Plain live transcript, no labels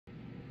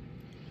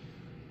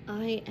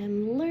I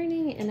am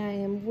learning and I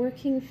am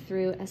working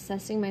through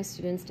assessing my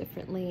students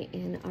differently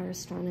in our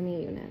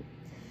astronomy unit.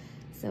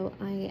 So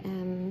I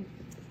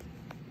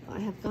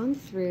have gone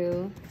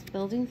through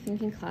building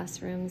thinking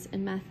classrooms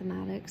in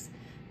mathematics.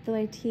 Though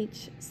I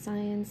teach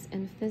science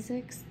and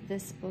physics,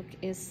 this book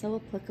is so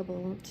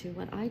applicable to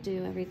what I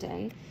do every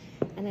day.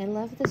 And I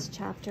love this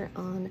chapter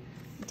on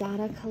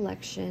data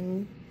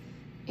collection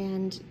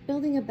and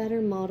building a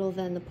better model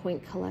than the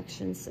point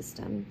collection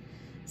system.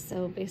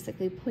 So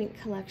basically, point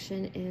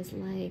collection is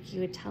like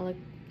you would tell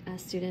a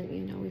student,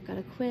 you know, we've got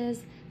a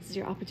quiz, this is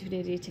your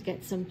opportunity to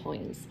get some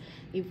points.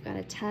 You've got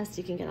a test,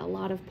 you can get a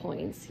lot of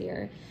points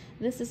here.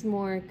 This is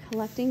more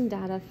collecting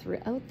data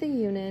throughout the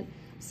unit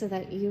so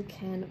that you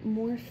can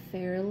more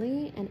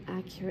fairly and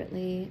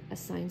accurately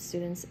assign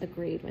students a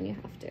grade when you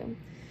have to.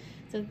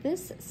 So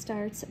this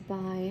starts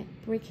by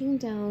breaking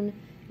down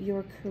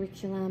your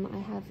curriculum. I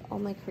have all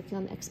my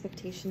curriculum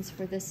expectations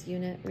for this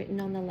unit written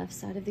on the left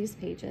side of these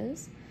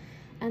pages,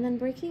 and then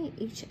breaking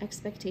each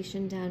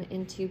expectation down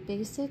into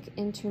basic,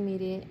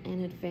 intermediate,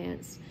 and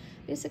advanced.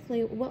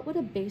 Basically, what would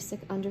a basic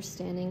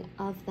understanding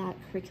of that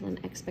curriculum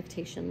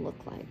expectation look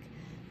like?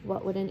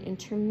 What would an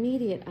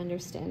intermediate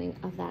understanding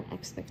of that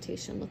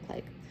expectation look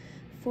like?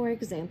 For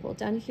example,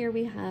 down here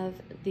we have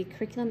the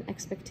curriculum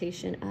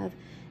expectation of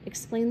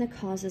explain the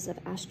causes of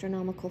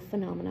astronomical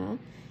phenomena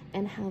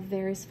and how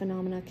various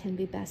phenomena can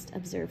be best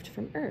observed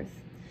from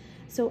Earth.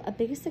 So a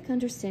basic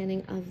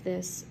understanding of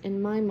this,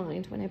 in my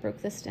mind, when I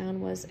broke this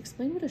down, was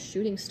explain what a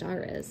shooting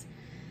star is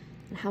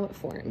and how it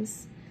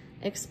forms.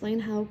 Explain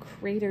how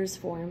craters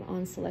form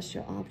on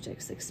celestial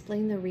objects.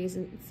 Explain the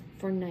reasons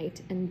for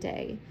night and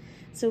day.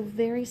 So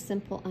very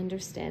simple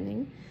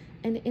understanding.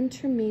 An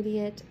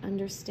intermediate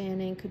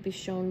understanding could be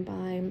shown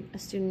by a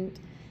student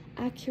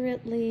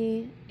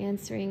accurately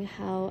answering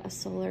how a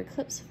solar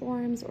eclipse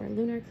forms or a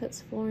lunar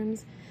eclipse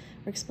forms,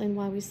 or explain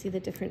why we see the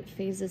different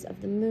phases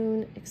of the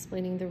moon,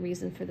 explaining the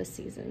reason for the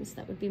seasons.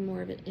 That would be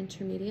more of an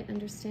intermediate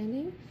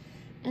understanding.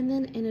 And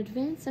then an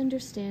advanced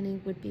understanding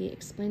would be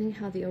explaining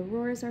how the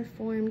auroras are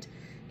formed,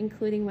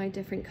 including why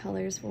different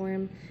colors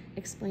form,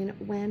 explain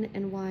when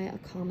and why a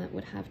comet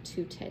would have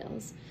two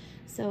tails.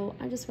 So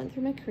I just went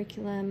through my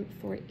curriculum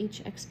for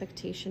each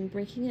expectation,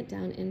 breaking it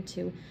down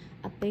into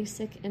a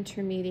basic,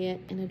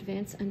 intermediate, and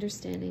advanced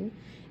understanding.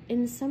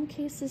 In some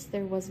cases,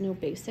 there was no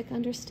basic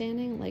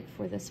understanding. Like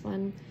for this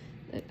one,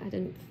 I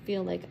didn't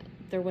feel like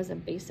there was a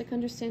basic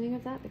understanding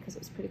of that because it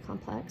was pretty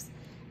complex.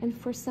 And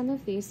for some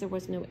of these, there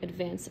was no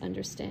advanced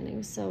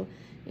understanding. So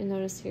you'll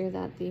notice here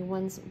that the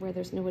ones where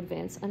there's no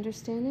advanced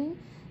understanding,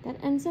 that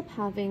ends up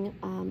having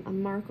a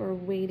mark or a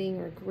weighting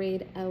or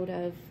grade out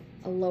of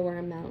a lower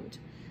amount.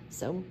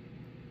 So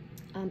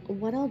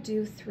what I'll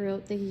do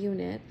throughout the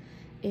unit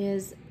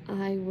is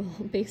I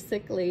will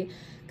basically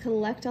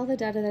collect all the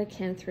data that I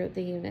can throughout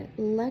the unit.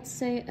 Let's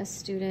say a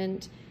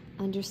student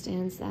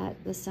understands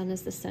that the sun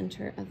is the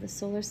center of the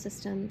solar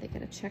system. They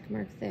get a check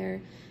mark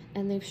there,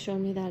 and they've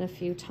shown me that a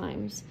few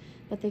times,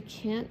 but they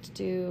can't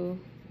do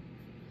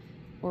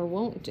or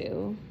won't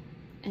do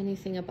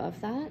anything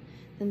above that,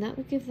 then that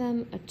would give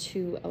them a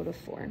 2 out of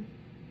 4.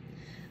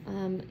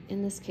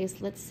 In this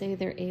case, let's say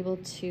they're able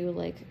to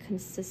like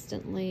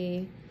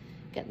consistently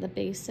get the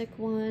basic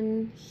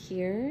one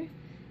here,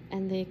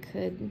 and they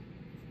could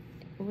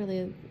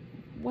really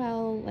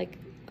well like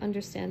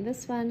understand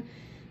this one,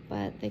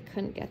 but they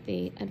couldn't get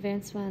the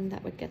advanced one.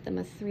 That would get them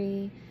a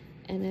 3.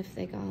 And if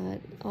they got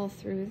all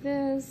through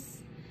this,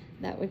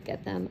 that would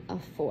get them a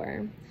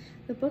 4.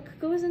 The book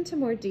goes into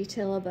more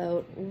detail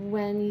about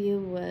when you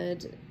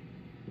would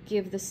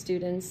give the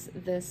students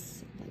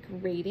this like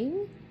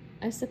rating,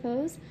 I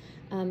suppose,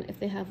 if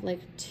they have like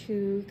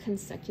 2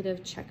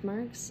 consecutive check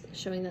marks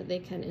showing that they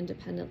can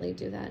independently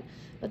do that.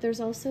 But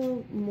there's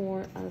also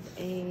more of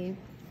a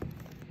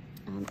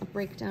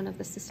breakdown of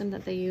the system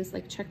that they use,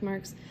 like check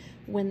marks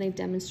when they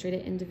demonstrate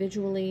it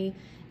individually,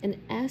 an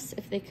S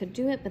if they could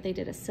do it but they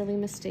did a silly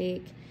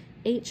mistake,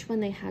 H when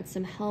they had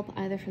some help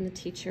either from the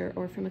teacher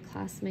or from a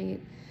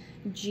classmate,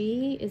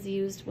 G is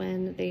used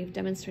when they've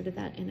demonstrated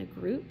that in a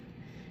group,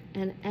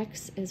 and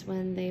X is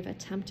when they've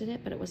attempted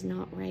it but it was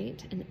not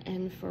right, and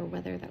N for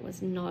whether that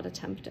was not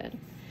attempted.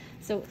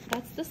 So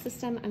that's the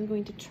system I'm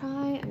going to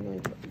try. I'm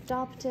going to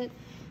adopt it.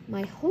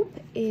 My hope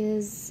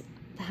is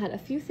that a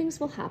few things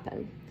will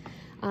happen.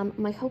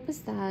 My hope is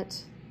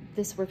that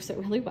this works out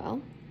really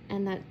well,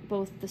 and that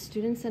both the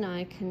students and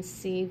I can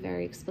see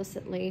very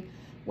explicitly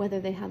whether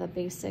they have a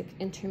basic,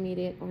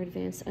 intermediate, or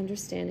advanced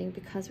understanding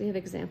because we have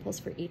examples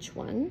for each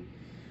one.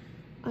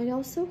 I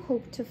also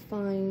hope to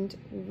find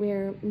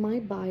where my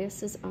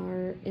biases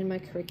are in my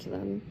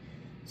curriculum.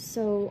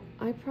 So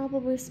I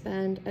probably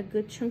spend a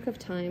good chunk of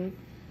time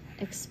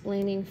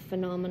explaining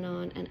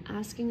phenomenon and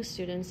asking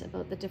students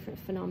about the different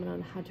phenomena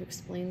and how to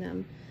explain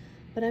them.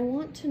 But I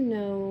want to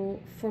know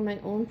for my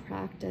own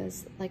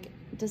practice, like,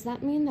 does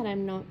that mean that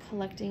I'm not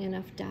collecting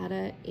enough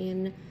data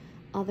in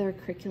other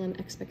curriculum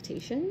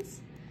expectations?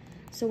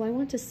 So I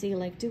want to see,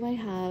 like, do I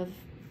have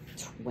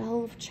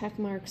 12 check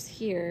marks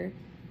here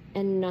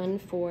and none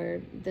for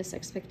this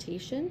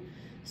expectation?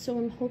 So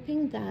I'm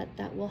hoping that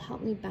that will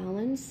help me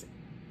balance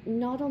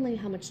not only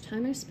how much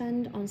time I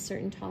spend on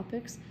certain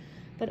topics,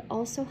 but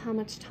also how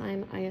much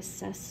time I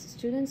assess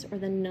students, or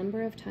the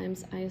number of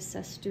times I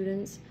assess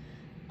students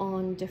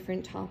on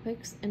different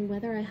topics, and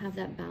whether I have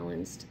that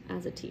balanced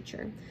as a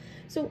teacher.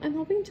 So I'm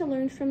hoping to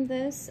learn from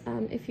this.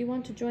 If you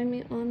want to join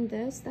me on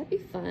this, that'd be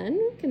fun.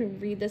 We're gonna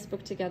read this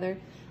book together.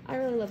 I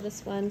really love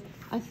this one.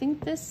 I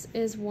think this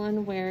is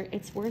one where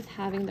it's worth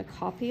having the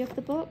copy of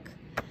the book.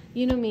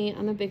 You know me,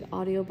 I'm a big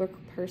audiobook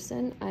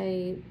person.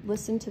 I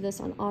listened to this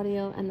on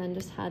audio and then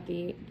just had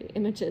the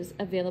images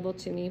available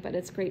to me, but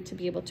it's great to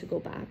be able to go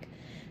back.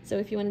 So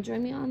if you want to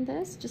join me on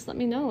this, just let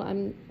me know.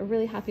 I'm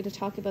really happy to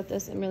talk about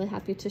this. I'm really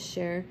happy to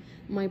share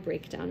my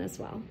breakdown as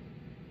well.